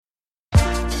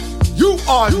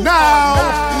are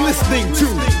now listening to.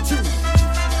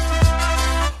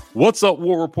 What's up,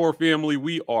 War Report family?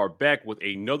 We are back with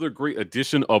another great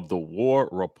edition of the War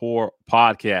Report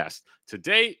podcast.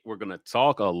 Today, we're going to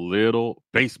talk a little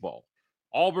baseball.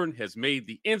 Auburn has made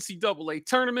the NCAA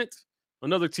tournament.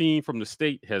 Another team from the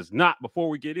state has not. Before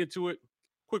we get into it,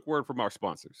 quick word from our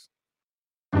sponsors.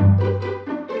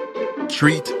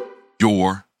 Treat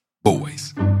your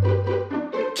boys.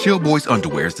 Chill Boys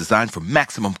underwear is designed for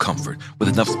maximum comfort with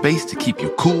enough space to keep you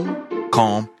cool,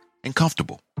 calm, and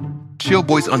comfortable. Chill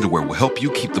Boys underwear will help you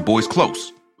keep the boys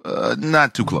close.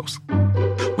 Not too close.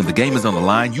 When the game is on the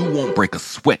line, you won't break a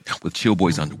sweat with Chill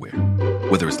Boys underwear.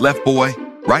 Whether it's left boy,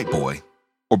 right boy,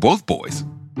 or both boys,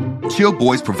 Chill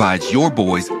Boys provides your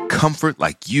boys comfort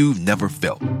like you've never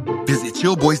felt. Visit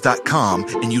chillboys.com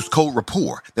and use code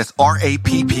RAPPORT, that's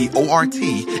RAPPORT,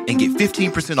 and get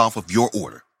 15% off of your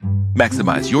order.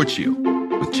 Maximize your chill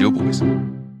with Chill Boys.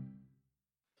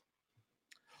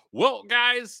 Well,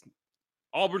 guys,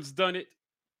 Auburn's done it.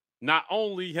 Not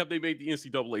only have they made the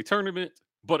NCAA tournament,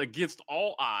 but against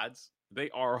all odds,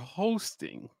 they are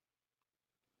hosting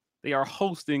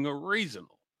a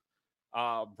regional.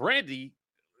 Brandy,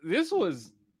 this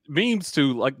was memes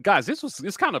to, like, guys,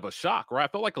 it's kind of a shock, right? I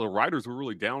felt like the writers were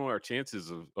really down on our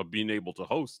chances of being able to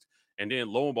host. And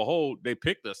then lo and behold, they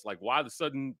picked us. Like, why the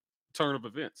sudden turn of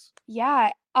events?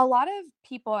 Yeah, a lot of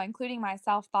people, including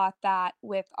myself, thought that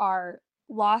with our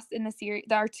loss in the series,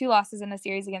 our two losses in the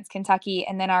series against Kentucky,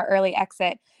 and then our early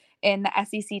exit in the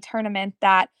SEC tournament,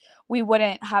 that we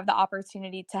wouldn't have the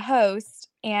opportunity to host.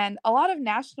 And a lot of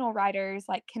national writers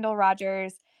like Kendall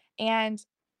Rogers and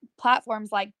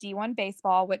platforms like D1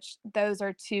 Baseball, which those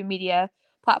are two media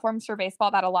platforms for baseball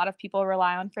that a lot of people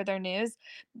rely on for their news,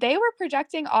 they were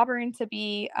projecting Auburn to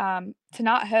be to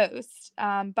not host,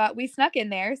 but we snuck in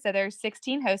there. So there's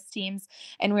 16 host teams,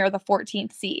 and we are the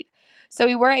 14th seed. So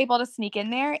we were able to sneak in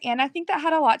there, and I think that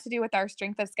had a lot to do with our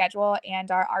strength of schedule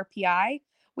and our RPI.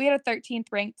 We had a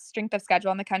 13th ranked strength of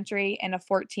schedule in the country and a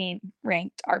 14th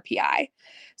ranked RPI.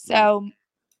 So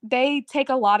they take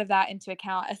a lot of that into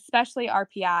account, especially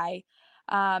RPI.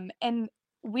 And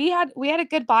we had a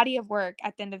good body of work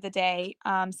at the end of the day.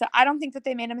 So I don't think that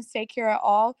they made a mistake here at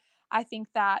all. I think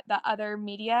that the other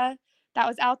media that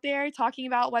was out there talking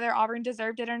about whether Auburn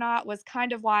deserved it or not was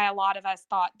kind of why a lot of us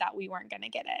thought that we weren't going to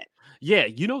get it. Yeah,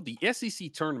 the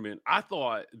SEC tournament, I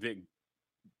thought that,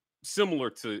 similar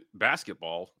to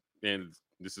basketball, and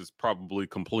this is probably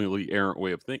completely errant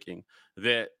way of thinking,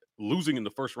 that losing in the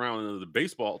first round of the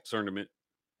baseball tournament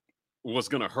was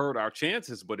going to hurt our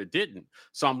chances, but it didn't.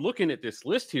 So I'm looking at this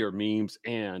list here, memes,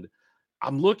 and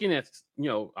I'm looking at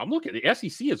the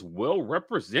SEC is well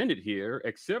represented here,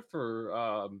 except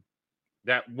for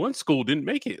that one school didn't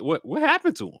make it. What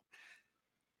happened to them?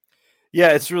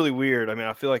 Yeah, it's really weird. I mean,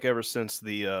 I feel like ever since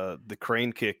the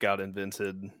crane kick got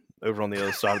invented over on the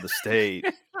other side of the state,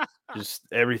 just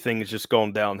everything has just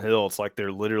gone downhill. It's like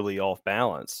they're literally off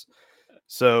balance.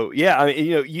 So yeah, I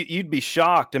mean, you'd be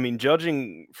shocked. I mean,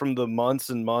 judging from the months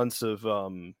and months of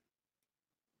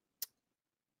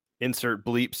insert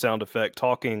bleep sound effect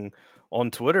talking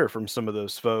on Twitter from some of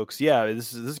those folks, yeah,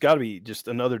 this has got to be just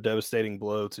another devastating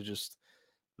blow to just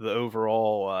the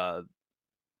overall, I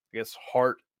guess,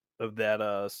 heart of that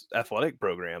athletic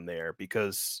program there.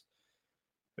 Because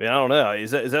I mean, I don't know,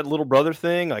 is that little brother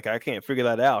thing? Like, I can't figure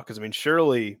that out, because I mean,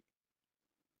 surely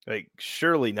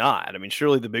not. I mean,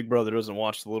 surely the big brother doesn't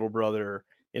watch the little brother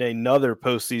in another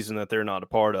postseason that they're not a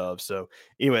part of. So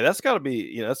anyway, that's got to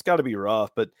be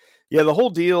rough. But yeah, the whole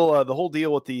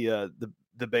deal with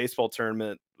the baseball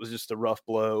tournament was just a rough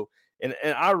blow. And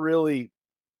I really,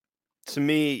 to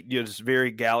me, just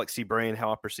very galaxy brain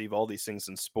how I perceive all these things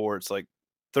in sports. Like,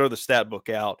 throw the stat book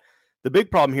out. The big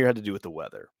problem here had to do with the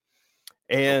weather.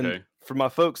 And for my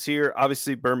folks here,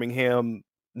 obviously Birmingham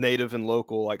native and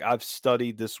local, like, I've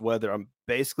studied this weather. I'm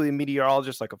basically a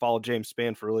meteorologist. Like, I followed James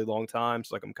Spann for a really long time.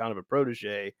 So like, I'm kind of a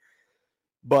protege,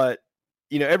 but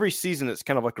every season it's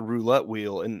kind of like a roulette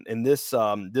wheel. And this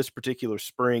particular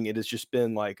spring, it has just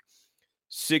been like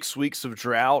 6 weeks of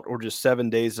drought or just 7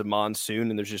 days of monsoon.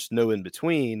 And there's just no in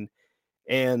between.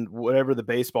 And whatever the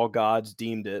baseball gods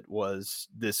deemed it was,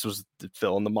 this was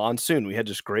fill in the monsoon. We had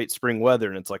just great spring weather.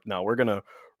 And it's like, no, we're going to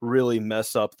really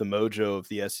mess up the mojo of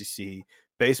the SEC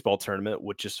baseball tournament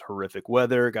with just horrific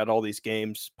weather. Got all these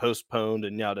games postponed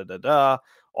and yada da da.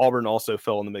 Auburn also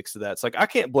fell in the mix of that. It's like, I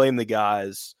can't blame the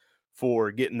guys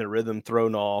for getting the rhythm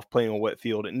thrown off, playing on wet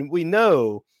field. And we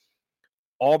know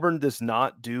Auburn does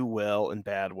not do well in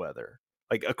bad weather,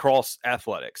 like across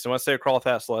athletics. So when I say across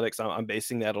athletics, I'm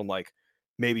basing that on like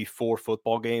maybe 4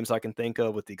 football games I can think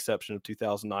of, with the exception of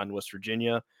 2009 West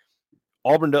Virginia.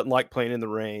 Auburn doesn't like playing in the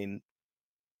rain.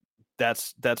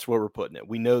 That's where we're putting it.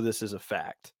 We know this is a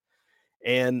fact.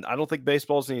 And I don't think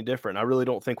baseball's any different. I really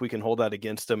don't think we can hold that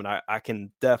against them. And I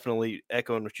can definitely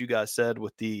echo what you guys said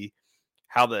with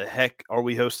how the heck are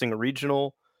we hosting a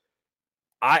regional?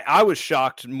 I was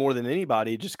shocked more than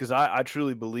anybody just because I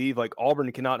truly believe like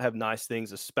Auburn cannot have nice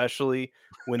things, especially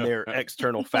when there are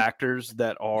external factors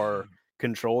that are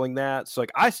controlling that. So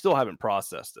like I still haven't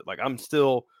processed it. Like I'm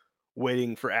still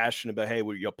waiting for Ashton to be, hey,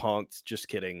 well, you punked. Just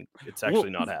kidding. It's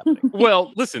actually not happening.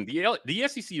 Well, listen, the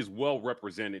SEC is well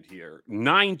represented here.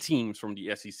 9 teams from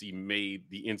the SEC made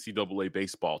the NCAA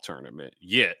baseball tournament,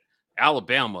 yet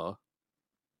Alabama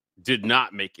did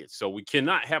not make it. So we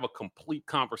cannot have a complete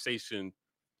conversation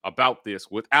about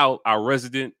this without our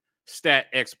resident stat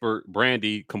expert,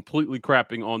 Brandy, completely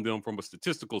crapping on them from a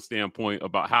statistical standpoint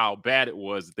about how bad it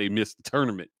was that they missed the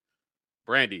tournament.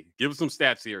 Brandy, give us some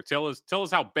stats here. Tell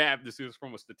us how bad this is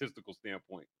from a statistical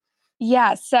standpoint.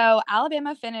 Yeah, so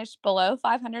Alabama finished below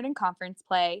 500 in conference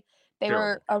play. They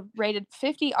Terrible. were rated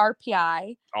 50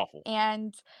 RPI. Awful.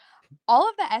 And all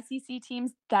of the SEC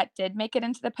teams that did make it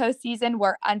into the postseason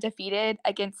were undefeated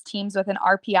against teams with an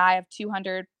RPI of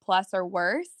 200 plus or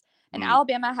worse. And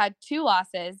Alabama had 2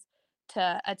 losses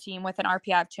to a team with an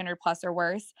RPI of 200 plus or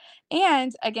worse.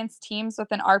 And against teams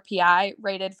with an RPI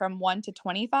rated from 1 to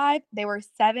 25, they were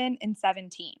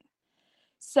 7-17.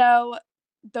 So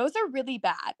those are really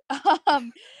bad.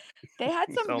 They had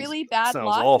some really bad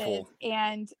losses. Awful.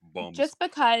 And Bums. just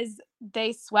because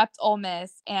they swept Ole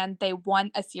Miss and they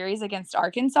won a series against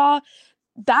Arkansas,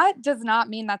 that does not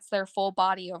mean that's their full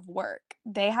body of work.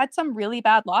 They had some really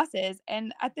bad losses.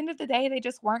 And at the end of the day, they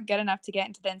just weren't good enough to get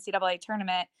into the NCAA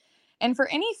tournament. And for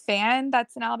any fan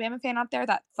that's an Alabama fan out there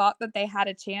that thought that they had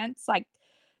a chance, like,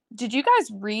 did you guys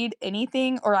read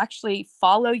anything or actually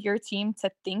follow your team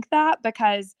to think that?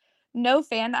 Because no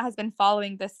fan that has been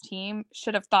following this team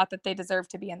should have thought that they deserve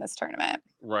to be in this tournament.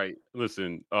 Right.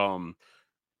 Listen,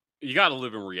 you got to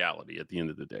live in reality at the end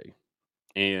of the day.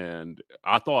 And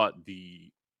I thought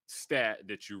the stat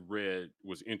that you read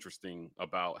was interesting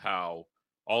about how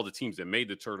all the teams that made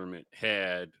the tournament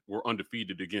were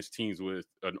undefeated against teams with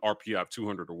an RPI of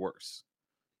 200 or worse.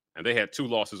 And they had 2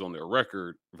 losses on their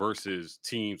record versus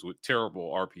teams with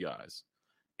terrible RPIs.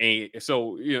 And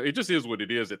so, it just is what it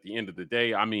is at the end of the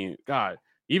day. I mean, God,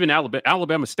 even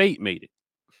Alabama State made it.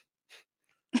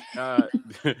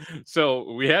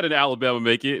 So we had an Alabama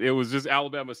make it. It was just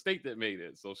Alabama State that made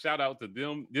it. So shout out to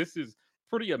them. This is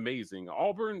pretty amazing.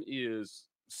 Auburn is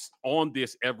on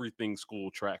this everything school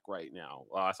track right now.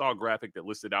 I saw a graphic that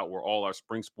listed out where all our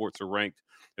spring sports are ranked.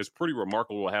 It's pretty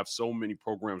remarkable to have so many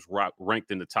programs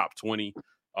ranked in the top 20.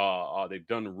 They've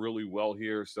done really well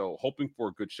here. So hoping for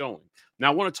a good showing.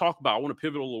 Now I want to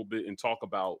pivot a little bit and talk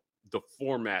about the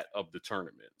format of the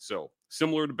tournament. So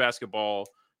similar to basketball,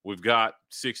 we've got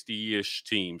 60-ish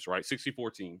teams, right?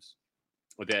 64 teams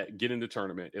that get in the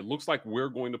tournament. It looks like we're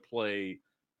going to play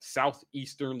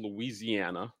Southeastern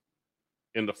Louisiana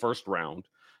in the first round.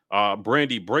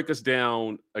 Brandy, break us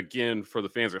down again for the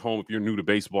fans at home, if you're new to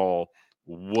baseball,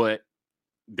 what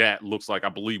that looks like. I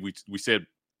believe we said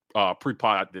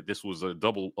pre-pod that this was a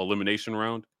double elimination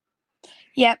round.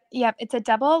 Yep. It's a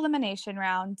double elimination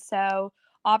round. So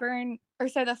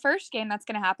the first game that's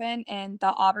going to happen in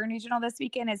the Auburn regional this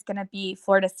weekend is going to be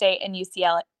Florida State and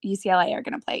UCLA are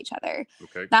going to play each other.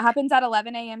 Okay. That happens at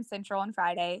 11 a.m. Central on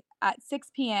Friday. At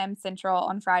 6 p.m. Central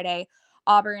on Friday,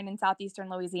 Auburn and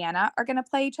Southeastern Louisiana are going to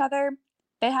play each other.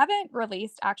 They haven't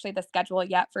released actually the schedule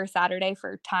yet for Saturday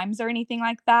for times or anything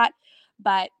like that.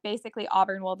 But basically,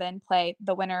 Auburn will then play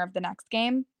the winner of the next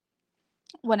game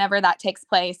whenever that takes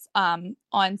place on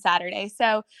Saturday.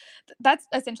 So that's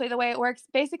essentially the way it works.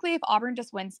 Basically, if Auburn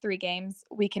just wins 3 games,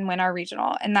 we can win our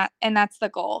regional, and that's the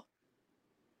goal.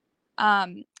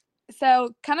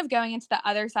 So kind of going into the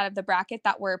other side of the bracket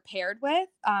that we're paired with,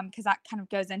 because that kind of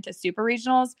goes into super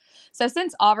regionals. So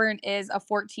since Auburn is a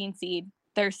 14 seed,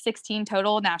 there's 16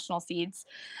 total national seeds.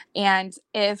 And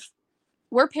if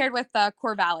we're paired with the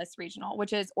Corvallis regional,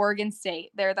 which is Oregon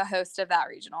State, they're the host of that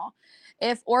regional.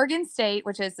 If Oregon State,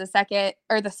 which is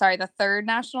the third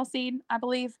national seed, I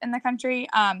believe, in the country,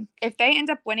 if they end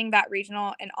up winning that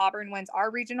regional and Auburn wins our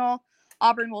regional,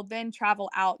 Auburn will then travel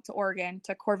out to Oregon,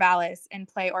 to Corvallis, and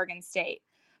play Oregon State.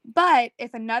 But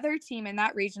if another team in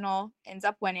that regional ends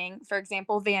up winning, for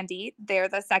example, Vandy, they're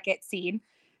the second seed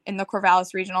in the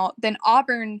Corvallis regional, then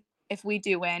Auburn if we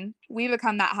do win, we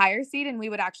become that higher seed and we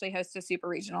would actually host a super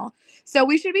regional. So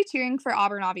we should be cheering for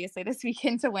Auburn, obviously, this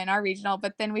weekend to win our regional,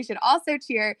 but then we should also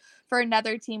cheer for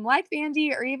another team like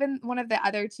Vandy or even one of the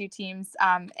other two teams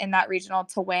in that regional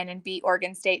to win and beat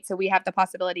Oregon State. So we have the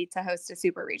possibility to host a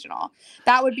super regional.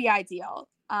 That would be ideal.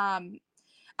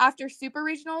 After super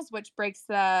regionals, which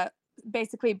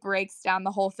basically breaks down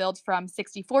the whole field from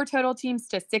 64 total teams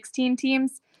to 16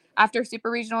 teams. After super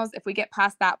regionals, if we get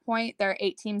past that point, there are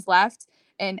 8 teams left,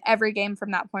 and every game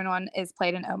from that point on is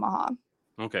played in Omaha.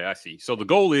 Okay, I see. So the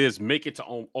goal is make it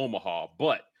to Omaha.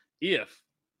 But if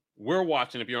we're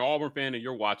watching, if you're an Auburn fan and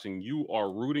you're watching, you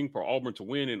are rooting for Auburn to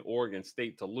win and Oregon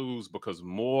State to lose because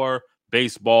more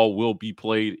baseball will be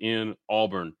played in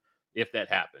Auburn if that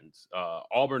happens.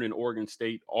 Auburn and Oregon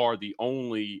State are the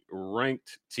only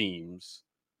ranked teams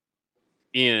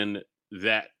in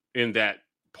that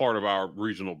part of our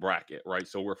regional bracket, right?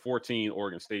 So we're 14,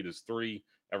 Oregon State is 3.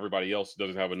 Everybody else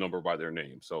doesn't have a number by their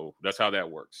name. So that's how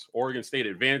that works. Oregon State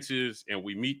advances and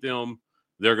we meet them,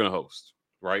 they're going to host,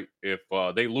 right? If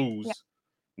they lose,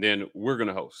 then we're going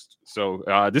to host. So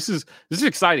this is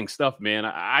exciting stuff, man.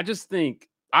 I just think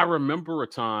I remember a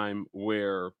time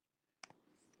where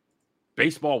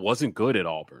baseball wasn't good at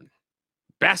Auburn.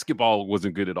 Basketball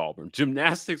wasn't good at Auburn.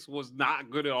 Gymnastics was not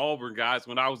good at Auburn, guys,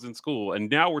 when I was in school. And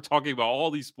now we're talking about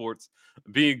all these sports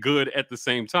being good at the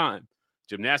same time.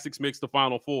 Gymnastics makes the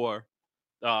Final Four.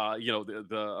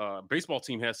 The baseball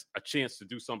team has a chance to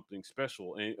do something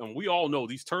special. And we all know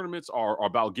these tournaments are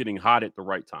about getting hot at the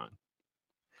right time.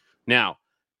 Now,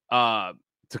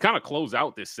 to kind of close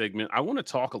out this segment, I want to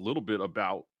talk a little bit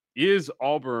about, is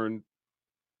Auburn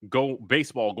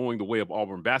baseball going the way of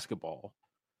Auburn basketball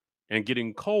and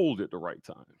getting cold at the right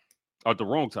time, or at the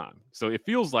wrong time? So it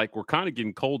feels like we're kind of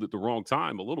getting cold at the wrong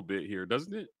time a little bit here,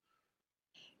 doesn't it?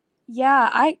 Yeah,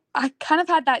 I kind of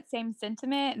had that same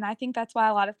sentiment, and I think that's why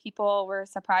a lot of people were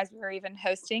surprised we were even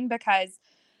hosting, because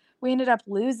we ended up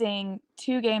losing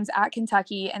 2 games at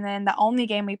Kentucky, and then the only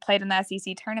game we played in the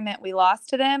SEC tournament, we lost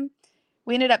to them.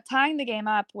 We ended up tying the game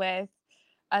up with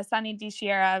a Sonny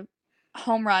DiChiara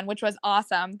home run, which was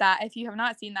awesome. That if you have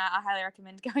not seen that, I highly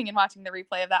recommend going and watching the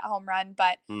replay of that home run.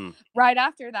 But right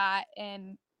after that,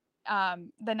 in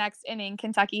the next inning,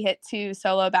 Kentucky hit 2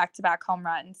 solo back-to-back home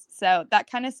runs. So that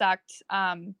kind of sucked.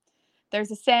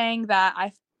 There's a saying that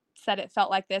I said it felt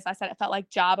like this. I said it felt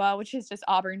like Jabba, which is just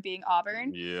Auburn being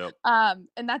Auburn. Yep. And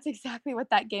that's exactly what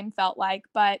that game felt like.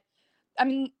 But I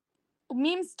mean,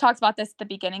 Memes talks about this at the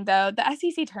beginning, though. The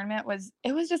SEC tournament was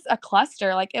just a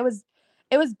cluster. Like it was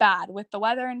bad with the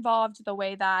weather involved, the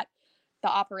way that the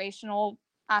operational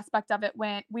aspect of it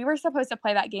went. We were supposed to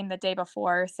play that game the day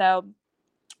before. So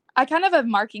I kind of am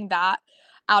marking that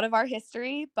out of our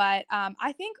history. But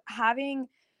I think having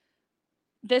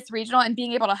this regional and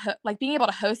being able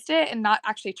to host it and not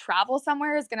actually travel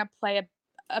somewhere is going to play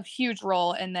a huge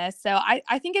role in this. So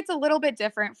I think it's a little bit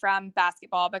different from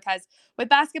basketball, because with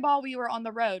basketball, we were on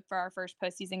the road for our first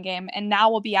postseason game, and now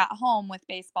we'll be at home with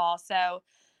baseball. So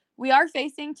we are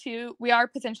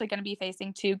potentially going to be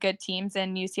facing 2 good teams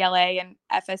in UCLA and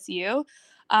FSU.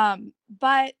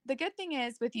 But the good thing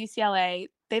is with UCLA,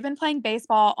 they've been playing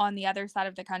baseball on the other side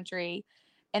of the country,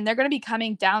 and they're going to be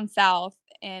coming down south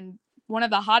in one of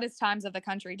the hottest times of the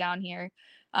country down here.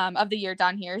 Of the year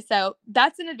down here. So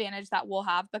that's an advantage that we'll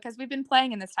have, because we've been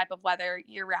playing in this type of weather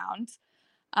year round.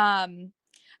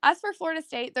 As for Florida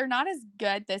State, they're not as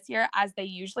good this year as they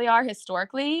usually are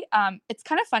historically. It's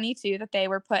kind of funny too that they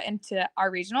were put into our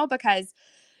regional, because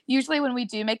usually when we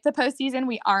do make the postseason,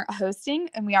 we aren't hosting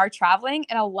and we are traveling.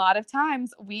 And a lot of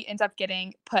times we end up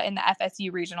getting put in the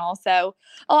FSU regional. So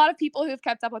a lot of people who've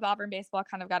kept up with Auburn baseball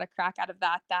kind of got a crack out of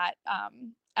that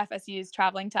FSU is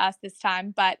traveling to us this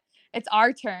time. But it's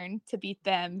our turn to beat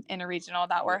them in a regional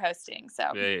that we're hosting. So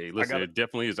hey, listen, it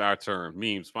definitely is our turn.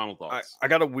 Memes, final thoughts. I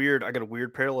got a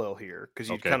weird parallel here, because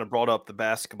you kind of brought up the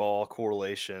basketball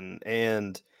correlation,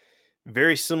 and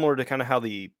very similar to kind of how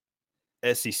the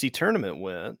SEC tournament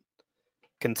went.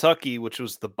 Kentucky, which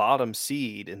was the bottom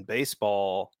seed in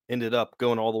baseball, ended up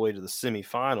going all the way to the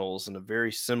semifinals in a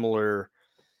very similar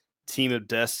team of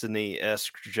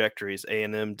destiny-esque trajectory as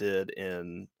A&M did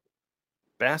in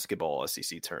basketball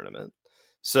SEC tournament.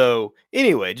 So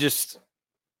anyway, just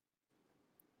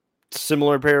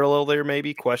similar parallel there,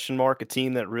 maybe, question mark. A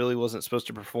team that really wasn't supposed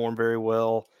to perform very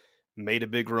well made a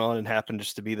big run, and happened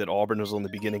just to be that Auburn was on the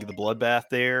beginning of the bloodbath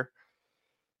there.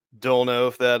 Don't know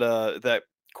if that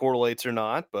correlates or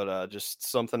not, but just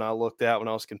something I looked at when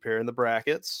I was comparing the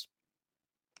brackets.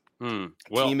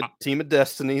 Well, team of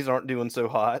destinies aren't doing so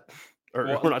hot,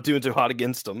 or we're not doing so hot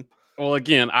against them. Well,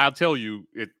 again, I'll tell you,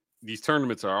 these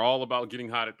tournaments are all about getting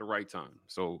hot at the right time.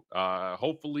 So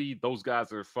hopefully those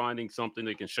guys are finding something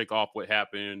they can shake off what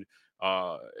happened.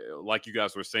 Like you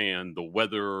guys were saying, the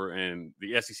weather and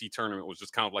the SEC tournament was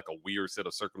just kind of like a weird set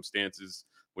of circumstances.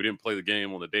 We didn't play the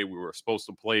game on the day we were supposed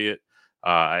to play it,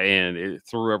 and it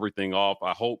threw everything off.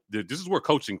 I hope that this is where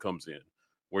coaching comes in,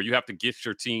 where you have to get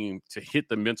your team to hit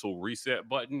the mental reset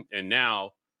button, and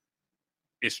now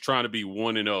it's trying to be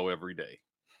 1-0 every day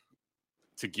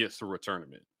to get through a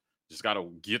tournament. Just got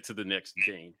to get to the next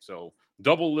game. So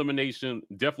double elimination.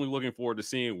 Definitely looking forward to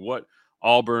seeing what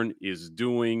Auburn is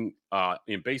doing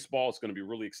in baseball. It's going to be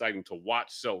really exciting to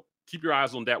watch. So keep your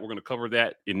eyes on that. We're going to cover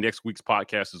that in next week's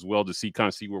podcast as well to see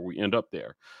where we end up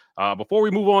there. Before we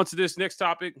move on to this next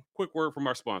topic, quick word from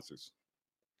our sponsors.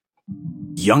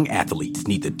 Young athletes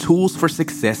need the tools for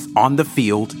success on the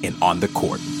field and on the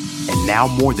court. And now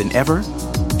more than ever,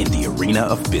 in the arena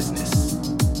of business.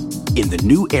 In the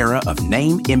new era of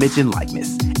name, image, and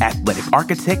likeness, Athletic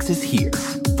Architects is here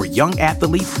for young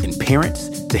athletes and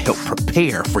parents to help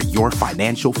prepare for your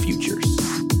financial futures.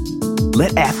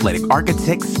 Let Athletic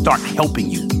Architects start helping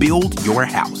you build your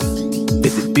house.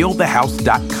 Visit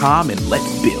buildthehouse.com and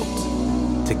let's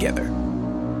build together.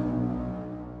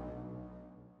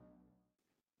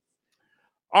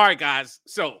 All right, guys.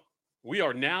 So we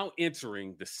are now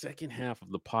entering the second half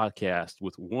of the podcast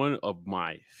with one of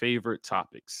my favorite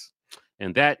topics,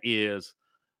 and that is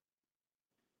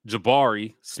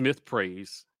Jabari Smith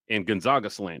praise and Gonzaga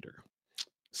slander.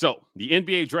 So the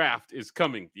NBA draft is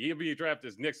coming. The NBA draft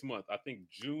is next month. I think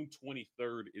June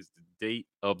 23rd is the date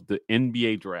of the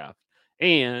NBA draft.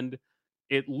 And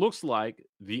it looks like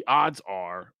the odds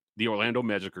are the Orlando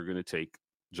Magic are going to take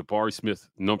Jabari Smith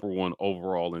 #1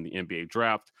 overall in the NBA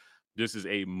draft. This is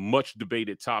a much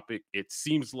debated topic. It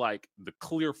seems like the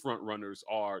clear front runners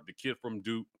are the kid from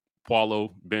Duke,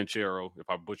 Paolo Banchero, if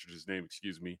I butchered his name,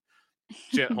 excuse me,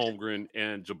 Chet Holmgren,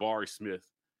 and Jabari Smith.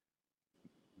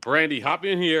 Brandy, hop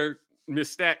in here,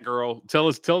 Miss Stat Girl. Tell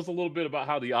us a little bit about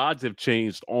how the odds have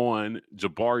changed on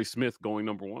Jabari Smith going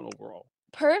 #1 overall.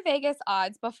 Per Vegas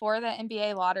odds, before the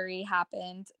NBA lottery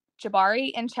happened,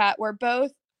 Jabari and Chet were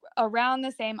both around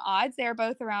the same odds. They were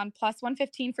both around plus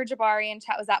 115 for Jabari, and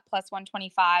Chet was at plus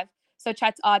 125. So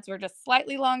Chet's odds were just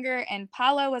slightly longer, and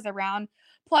Paolo was around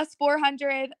plus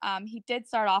 400. He did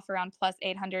start off around plus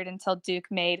 800 until Duke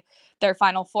made their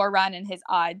Final Four run, and his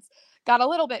odds got a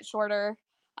little bit shorter.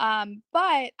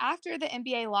 But after the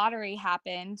NBA lottery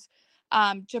happened,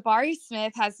 Jabari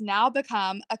Smith has now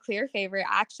become a clear favorite.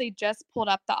 I actually just pulled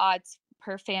up the odds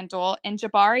per FanDuel, and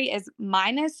Jabari is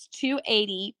minus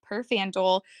 280 per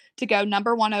FanDuel to go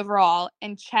 #1 overall,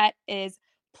 and Chet is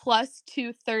plus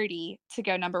 230 to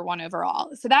go #1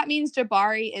 overall. So that means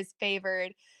Jabari is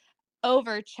favored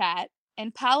over Chet,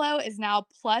 and Paolo is now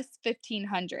plus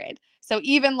 1,500. So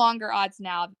even longer odds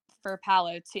now for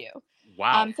Paolo too.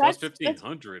 Wow, plus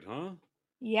 1,500, huh?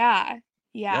 Yeah.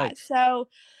 Yikes. So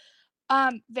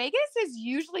Vegas is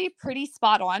usually pretty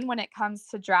spot on when it comes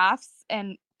to drafts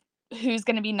and who's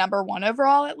going to be #1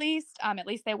 overall, at least. At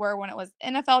least they were when it was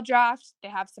NFL draft. They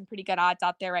have some pretty good odds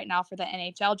out there right now for the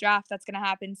NHL draft that's going to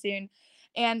happen soon.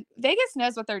 And Vegas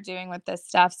knows what they're doing with this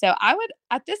stuff. So I would,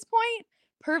 at this point,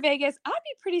 per Vegas, I'd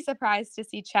be pretty surprised to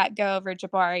see Chet go over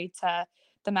Jabari to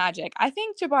the Magic. I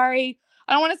think Jabari,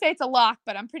 I don't want to say it's a lock,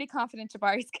 but I'm pretty confident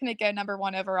Jabari's going to go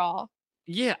 #1 overall.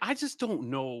 Yeah, I just don't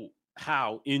know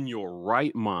how in your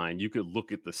right mind you could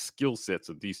look at the skill sets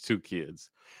of these two kids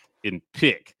and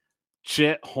pick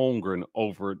Chet Holmgren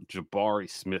over Jabari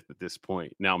Smith at this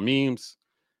point. Now, Memes,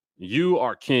 you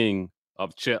are king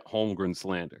of Chet Holmgren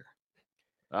slander.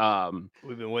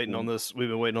 We've been waiting on this. We've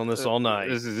been waiting on this all night.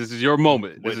 This is your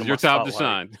moment. This is your time to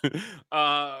shine.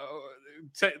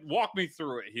 Spotlight. Walk me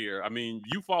through it here. I mean,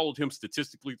 you followed him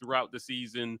statistically throughout the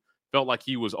season. Felt like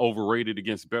he was overrated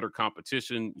against better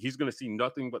competition. He's going to see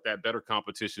nothing but that better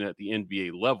competition at the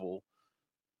NBA level.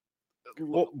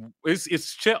 Well, is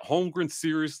Chet Holmgren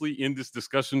seriously in this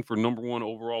discussion for #1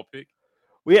 overall pick?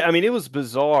 Well, yeah, I mean, it was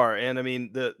bizarre, and I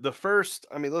mean, the first,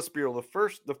 I mean, let's be real.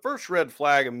 The first red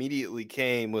flag immediately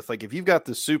came with, like, if you've got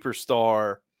the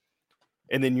superstar,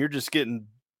 and then you're just getting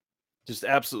just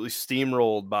absolutely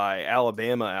steamrolled by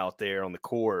Alabama out there on the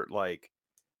court, like,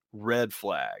 red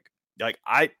flag. Like,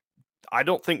 I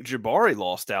don't think Jabari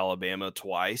lost Alabama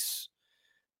twice.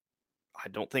 I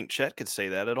don't think Chet could say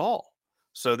that at all.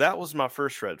 So that was my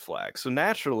first red flag. So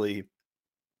naturally,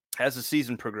 as the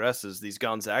season progresses, these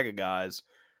Gonzaga guys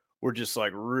were just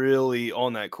like really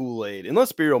on that Kool-Aid. And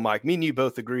let's be real, Mike, me and you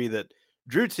both agree that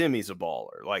Drew Timmy's a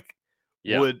baller. Like,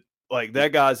 that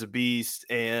guy's a beast.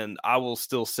 And I will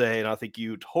still say, and I think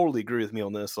you totally agree with me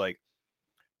on this, like,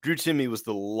 Drew Timme was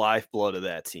the lifeblood of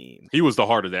that team. He was the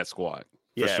heart of that squad.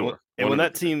 For Yeah, sure. and when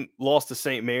that 100%. team lost to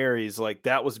St. Mary's, like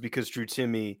that was because Drew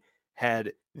Timme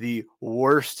had the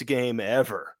worst game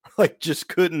ever. Like just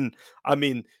couldn't, I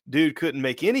mean, dude couldn't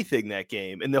make anything that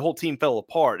game and the whole team fell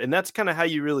apart. And that's kind of how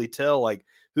you really tell like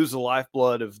who's the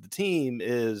lifeblood of the team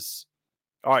is,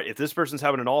 all right, if this person's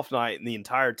having an off night and the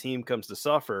entire team comes to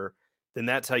suffer, then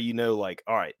that's how you know, like,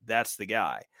 all right, that's the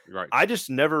guy. Right. I just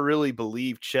never really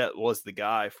believed Chet was the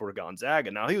guy for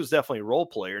Gonzaga. Now, he was definitely a role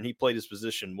player, and he played his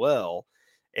position well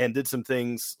and did some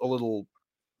things a little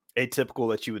atypical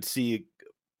that you would see a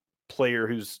player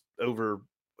who's over.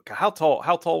 How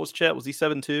tall was Chet? Was he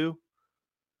 7'2"?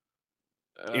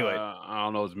 Anyway. I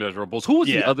don't know his measurables. Who was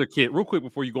the Yeah. other kid? Real quick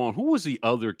before you go on, who was the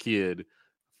other kid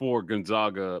for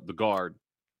Gonzaga, the guard?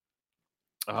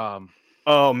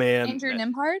 Oh, man. Andrew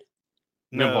Nimhard?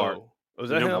 Nimhard. No. Was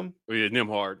that him? Yeah,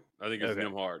 Nimhard. I think it's Okay.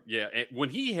 Nimhard. Yeah, and when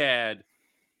he had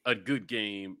a good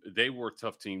game, they were a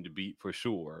tough team to beat for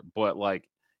sure. But like,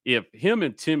 if him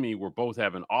and Timme were both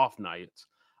having off nights,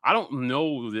 I don't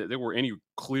know that there were any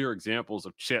clear examples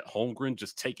of Chet Holmgren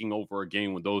just taking over a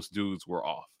game when those dudes were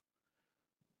off.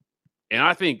 And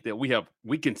I think that we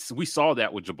saw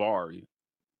that with Jabari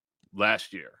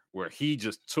last year, where he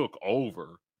just took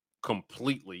over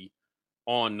completely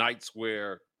on nights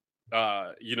where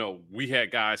we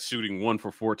had guys shooting 1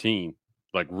 for 14,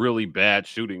 like really bad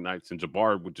shooting nights, and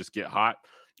Jabari would just get hot.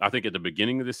 I think at the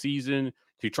beginning of the season,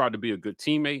 he tried to be a good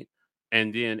teammate.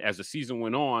 And then as the season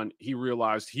went on, he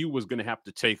realized he was going to have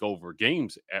to take over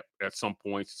games at some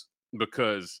points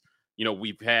because,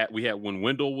 we had when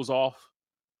Wendell was off,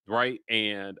 right?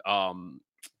 And well,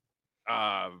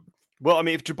 I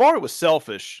mean, if Jabari was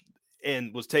selfish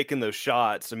and was taking those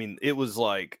shots, I mean, it was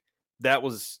like that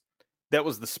was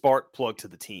the spark plug to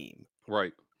the team.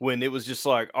 Right. When it was just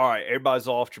like, all right, everybody's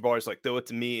off. Jabari's like, throw it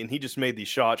to me. And he just made these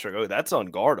shots. Like, oh, that's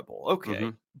unguardable.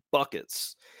 Okay.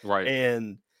 Buckets. Right.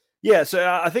 And yeah, so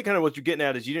I think kind of what you're getting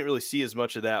at is you didn't really see as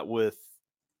much of that with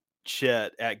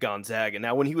Chet at Gonzaga.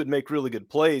 Now, when he would make really good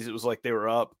plays, it was like they were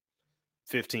up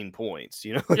 15 points,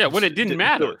 Yeah, when it didn't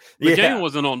matter. The game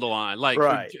wasn't on the line. Like,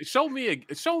 right. show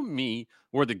me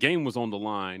where the game was on the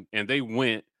line and they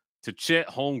went to Chet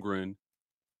Holmgren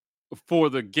for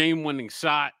the game-winning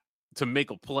shot to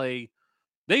make a play.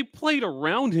 They played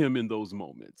around him in those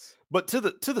moments. But to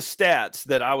the stats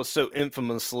that I was so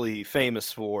infamously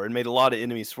famous for and made a lot of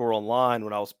enemies for online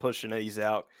when I was pushing these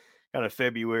out kind of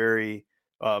February,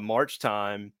 March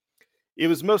time, it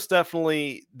was most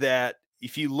definitely that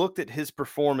if you looked at his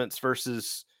performance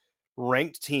versus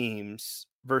ranked teams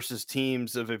versus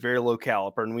teams of a very low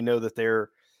caliber, and we know that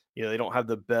they don't have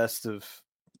the best of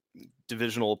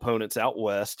divisional opponents out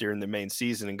west during the main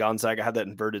season, and Gonzaga had that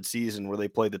inverted season where they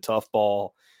played the tough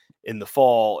ball in the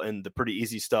fall and the pretty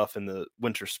easy stuff in the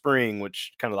winter spring,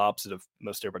 which kind of the opposite of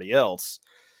most everybody else.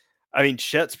 I mean,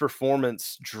 Chet's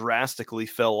performance drastically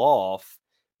fell off,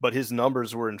 but his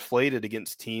numbers were inflated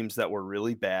against teams that were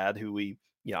really bad, who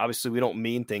obviously we don't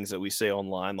mean things that we say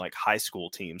online, like high school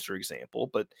teams, for example,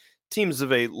 but teams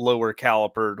of a lower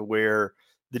caliber to where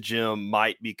the gym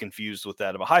might be confused with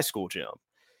that of a high school gym.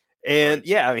 And right.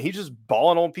 yeah, I mean, he's just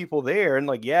balling on people there. And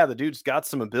like, yeah, the dude's got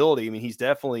some ability. I mean, he's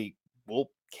definitely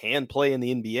can play in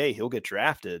the NBA. He'll get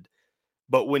drafted.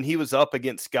 But when he was up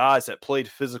against guys that played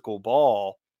physical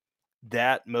ball,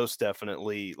 that most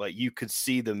definitely, like, you could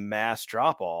see the mass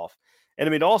drop off. And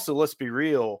I mean, also, let's be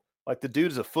real, like the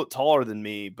dude's a foot taller than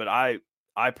me, but I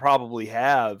probably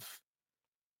have,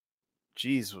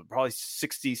 probably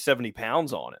 60, 70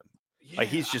 pounds on him. Yeah. Like,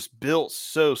 he's just built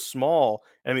so small.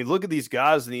 I mean, look at these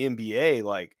guys in the NBA,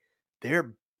 like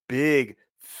they're big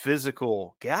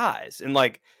physical guys. And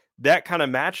like that kind of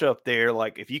matchup there,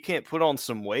 like if you can't put on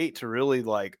some weight to really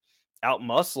like out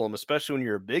muscle them, especially when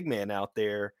you're a big man out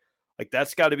there, like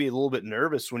that's got to be a little bit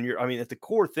nervous when at the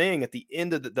core thing, at the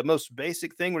end of the most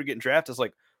basic thing we're getting drafted is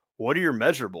like, what are your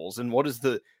measurables? And what is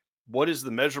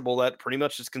the measurable that pretty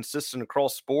much is consistent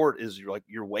across sport is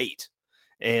your weight.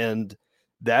 And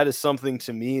that is something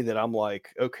to me that I'm like,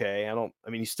 okay,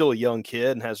 he's still a young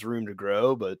kid and has room to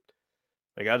grow, but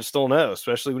like, I just don't know,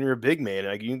 especially when you're a big man,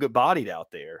 like you can get bodied out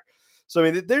there. So,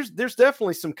 I mean, there's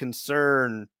definitely some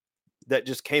concern that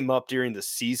just came up during the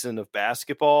season of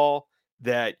basketball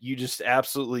that you just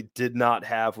absolutely did not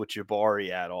have with Jabari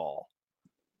at all.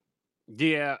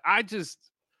 Yeah, I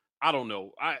don't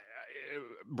know.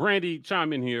 Brandy,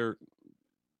 chime in here.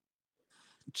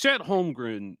 Chet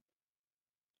Holmgren,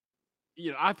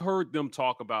 I've heard them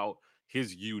talk about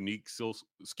his unique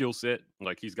skill set.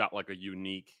 Like he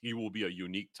will be a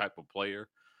unique type of player.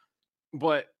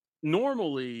 But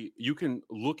normally you can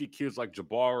look at kids like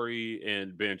Jabari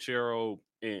and Banchero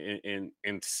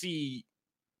and see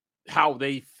how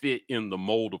they fit in the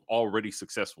mold of already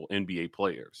successful NBA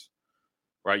players,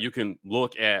 right? You can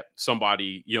look at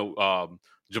somebody,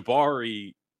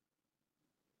 Jabari.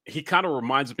 He kind of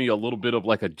reminds me a little bit of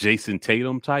like a Jason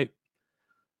Tatum type,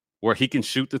 where he can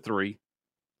shoot the three.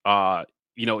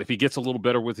 If he gets a little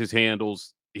better with his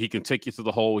handles, he can take you to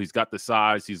the hole. He's got the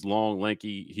size. He's long,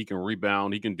 lanky. He can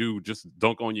rebound. He can just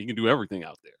dunk on you. He can do everything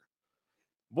out there.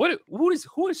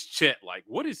 Who is Chet like?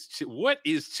 What is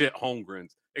Chet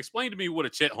Holmgren's? Explain to me what a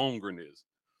Chet Holmgren is.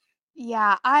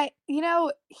 Yeah,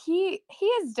 he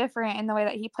is different in the way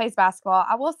that he plays basketball.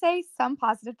 I will say some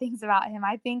positive things about him.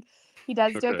 I think he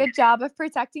does do a good job of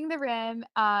protecting the rim,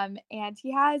 and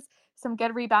he has some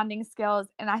good rebounding skills,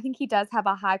 and I think he does have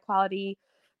a high quality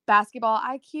basketball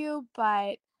IQ,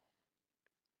 but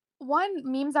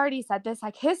meme's already said this,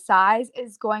 like his size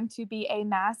is going to be a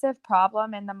massive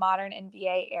problem in the modern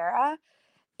NBA era.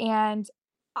 And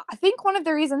I think one of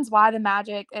the reasons why the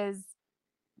Magic is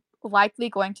likely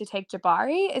going to take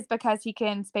Jabari is because he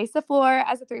can space the floor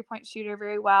as a three-point shooter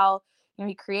very well.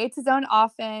 He creates his own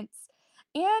offense,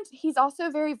 and he's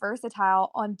also very versatile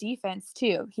on defense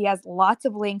too. He has lots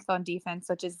of length on defense,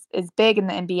 which is big in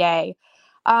the NBA.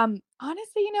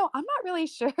 Honestly, I'm not really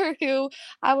sure who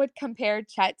I would compare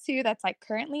Chet to that's like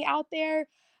currently out there.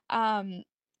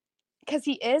 Because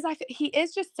he is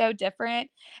just so different.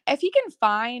 If he can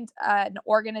find an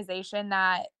organization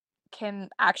that can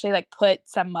actually like put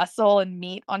some muscle and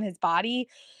meat on his body,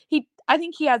 I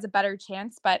think he has a better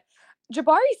chance. But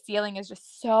Jabari's ceiling is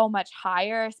just so much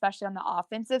higher, especially on the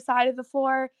offensive side of the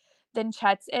floor, than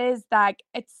Chet's is, that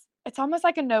it's almost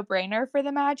like a no-brainer for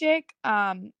the Magic.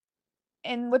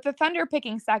 And with the Thunder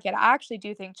picking second, I actually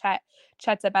do think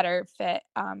Chet's a better fit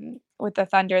with the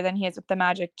Thunder than he is with the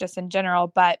Magic just in general.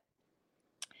 But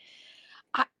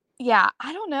I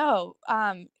don't know.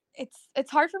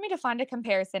 It's hard for me to find a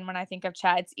comparison when I think of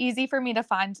Chet. It's easy for me to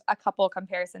find a couple of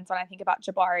comparisons when I think about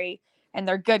Jabari, and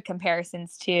they're good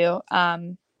comparisons too.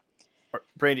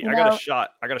 Brandy, I got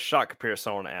a shot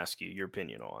comparison I want to ask you your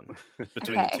opinion on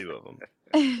between the two of them.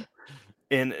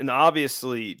 And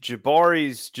obviously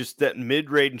Jabari's just that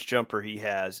mid-range jumper he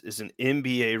has is an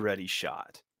NBA ready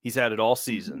shot. He's had it all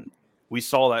season. We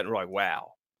saw that and we're like,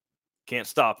 wow, can't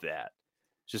stop that.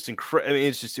 Just incredible.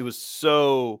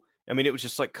 I mean, it was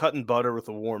just like cutting butter with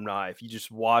a warm knife. You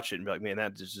just watch it and be like, man,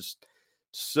 that is just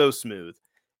so smooth.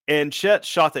 And Chet's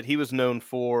shot that he was known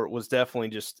for was definitely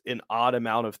just an odd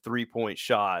amount of 3-point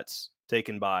shots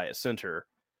taken by a center.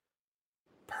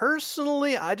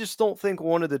 Personally, I just don't think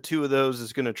one of the two of those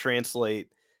is going to translate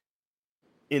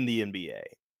in the NBA.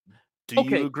 Do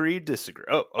you agree? Disagree?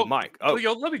 Oh, Mike. Oh,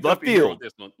 let me jump in here on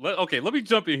this one. Let me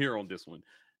jump in here on this one.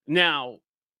 Now,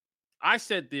 I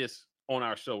said this on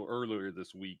our show earlier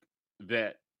this week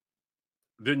that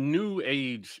the new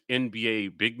age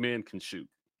NBA big men can shoot.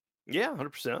 Yeah,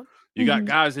 100%. You got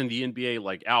guys in the NBA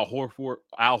like Al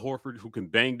Horford, who can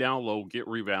bang down low, get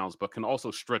rebounds, but can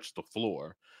also stretch the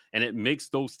floor. And it makes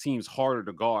those teams harder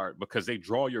to guard because they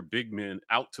draw your big men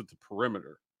out to the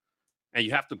perimeter. And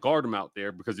you have to guard them out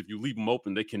there because if you leave them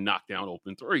open, they can knock down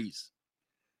open threes.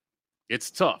 It's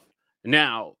tough.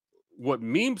 Now, what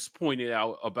Memes pointed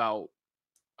out about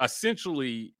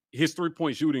essentially his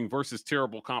 3-point shooting versus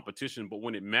terrible competition, but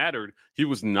when it mattered, he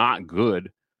was not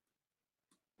good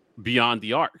beyond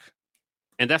the arc.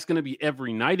 And that's going to be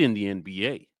every night in the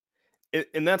NBA.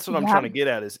 And that's what I'm trying to get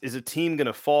at is a team going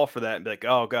to fall for that and be like,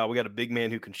 oh, God, we got a big man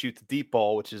who can shoot the deep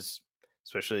ball, which is,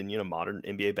 especially in modern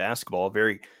NBA basketball, a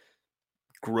very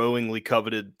growingly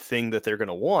coveted thing that they're going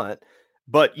to want.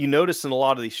 But you notice in a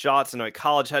lot of these shots, and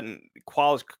college has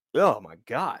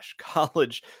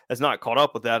not caught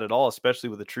up with that at all, especially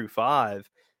with a true five.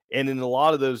 And in a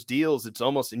lot of those deals, it's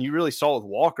almost, and you really saw it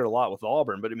with Walker a lot with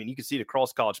Auburn, but I mean, you can see it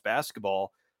across college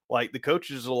basketball. Like the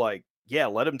coaches are like, yeah,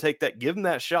 let him take that, give him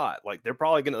that shot. Like they're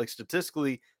probably going to, like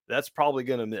statistically, that's probably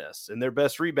going to miss. And their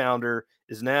best rebounder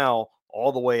is now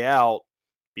all the way out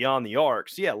beyond the arc.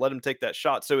 So yeah, let him take that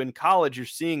shot. So in college, you're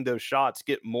seeing those shots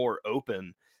get more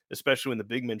open, especially when the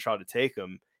big men try to take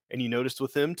them. And you noticed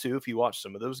with him too, if you watch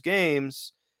some of those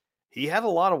games, he had a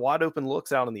lot of wide open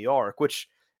looks out in the arc, which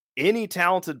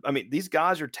these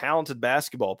guys are talented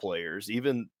basketball players.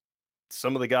 Even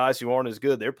some of the guys who aren't as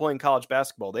good, they're playing college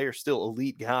basketball. They are still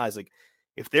elite guys. Like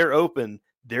if they're open,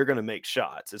 they're going to make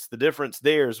shots. It's the difference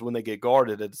there is when they get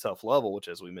guarded at a tough level, which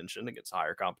as we mentioned, against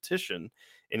higher competition.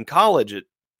 In college, it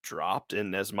dropped.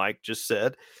 And as Mike just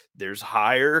said, there's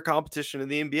higher competition in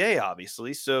the NBA,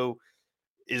 obviously. So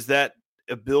is that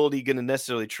ability going to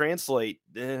necessarily translate?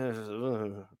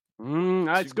 It's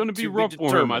going to be rough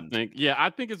for him, I think. Yeah, I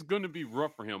think it's going to be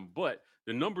rough for him. But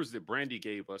the numbers that Brandy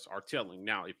gave us are telling.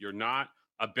 Now, if you're not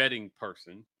a betting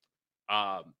person,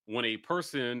 when a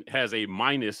person has a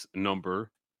minus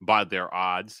number by their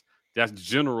odds, that's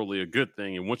generally a good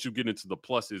thing. And once you get into the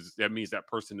pluses, that means that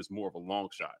person is more of a long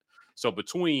shot. So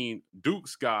between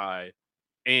Duke's guy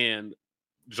and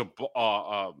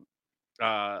Jabari,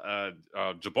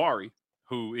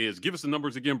 who is, give us the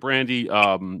numbers again, Brandy.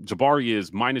 Jabari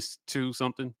is -2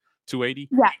 something, 280.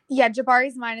 Yeah.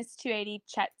 Jabari's -280,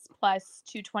 Chet's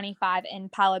 +225,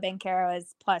 and Paolo Banchero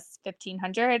is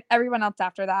 +1500. Everyone else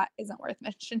after that isn't worth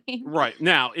mentioning. Right.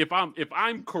 Now, if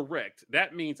I'm correct,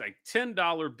 that means a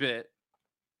 $10 bet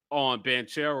on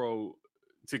Banchero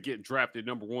to get drafted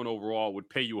number 1 overall would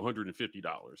pay you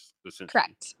 $150, essentially.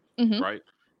 Correct. Mm-hmm. Right.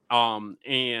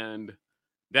 And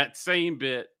that same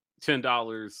bet,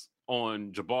 $10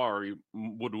 on Jabari,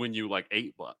 would win you like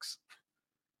 $8.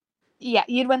 Yeah,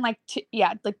 you'd win like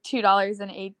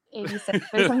 $2.80 or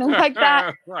something like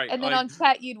that. Right. And then on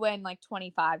Chet, you'd win like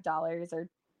 $25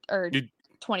 or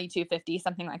 $22.50,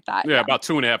 something like that. Yeah, about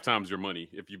 2.5 times your money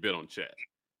if you bet on Chet.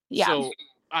 Yeah. So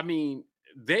I mean,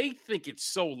 they think it's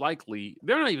so likely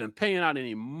they're not even paying out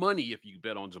any money if you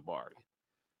bet on Jabari.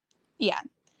 Yeah.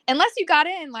 Unless you got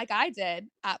in like I did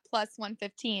at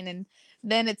 +115, and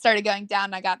then it started going down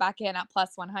and I got back in at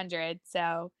 +100.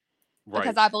 So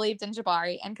because I believed in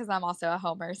Jabari and because I'm also a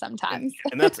homer sometimes.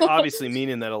 And that's obviously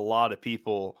meaning that a lot of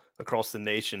people across the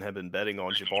nation have been betting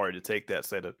on Jabari to take that,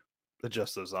 say, to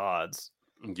adjust those odds.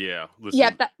 Yeah. Listen.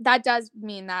 Yeah, that does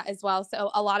mean that as well. So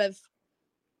a lot of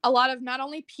not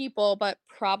only people, but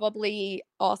probably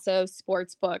also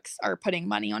sports books are putting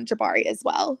money on Jabari as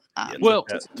well. I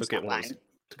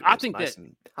think nice that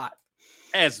and hot.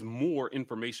 As more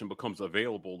information becomes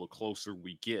available, the closer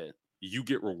we get, you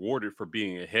get rewarded for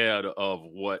being ahead of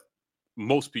what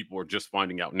most people are just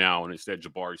finding out now. And it's that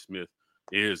Jabari Smith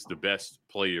is the best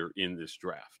player in this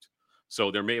draft.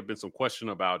 So there may have been some question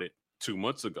about it 2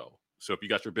 months ago. So if you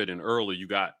got your bet in early, you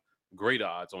got great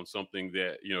odds on something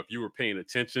that, if you were paying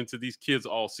attention to these kids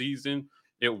all season,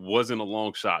 it wasn't a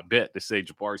long shot bet to say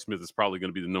Jabari Smith is probably going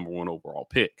to be the number 1 overall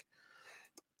pick.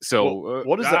 So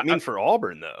what does that mean for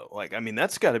Auburn, though? Like, I mean,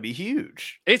 that's got to be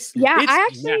huge. I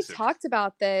actually massive. Talked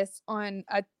about this on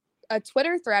a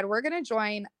Twitter thread. We're going to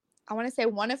join, I want to say,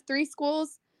 one of 3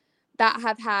 schools that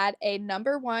have had a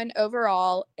number 1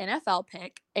 overall NFL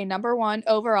pick, a number 1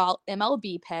 overall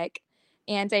MLB pick,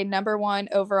 and a number 1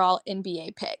 overall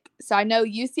NBA pick. So I know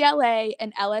UCLA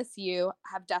and LSU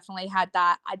have definitely had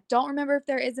that. I don't remember if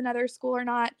there is another school or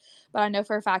not, but I know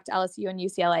for a fact LSU and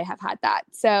UCLA have had that.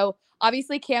 So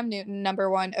obviously Cam Newton, number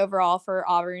 1 overall for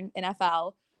Auburn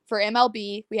NFL. For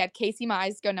MLB, we had Casey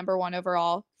Mize go number 1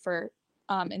 overall for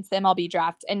into the MLB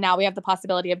draft. And now we have the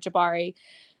possibility of Jabari.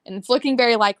 And it's looking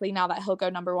very likely now that he'll go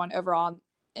number 1 overall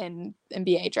in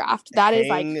NBA draft. That is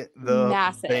like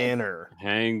massive.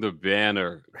 Hang the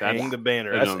banner. Hang the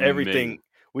banner. That's everything.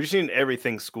 We just need an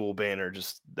everything school banner.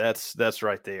 Just that's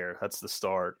right there. That's the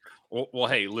start. Well,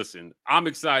 hey, listen, I'm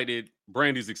excited.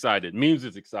 Brandy's excited. Memes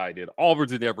is excited.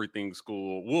 Auburn's at everything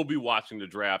school. We'll be watching the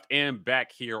draft and back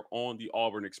here on the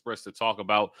Auburn Express to talk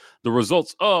about the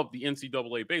results of the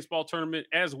NCAA baseball tournament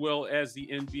as well as the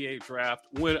NBA draft.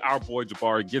 When our boy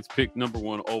Jabari gets picked number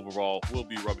 1 overall, we'll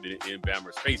be rubbing it in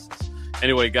Bammer's faces.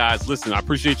 Anyway, guys, listen, I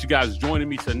appreciate you guys joining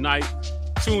me tonight.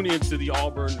 Tune into the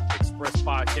Auburn Express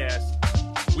podcast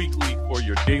weekly for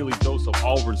your daily dose of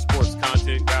Auburn sports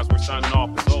content. Guys, we're signing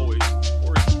off as always.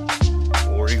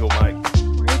 War Eagle Mike.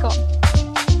 War Eagle.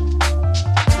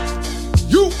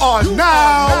 You are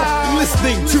now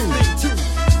listening to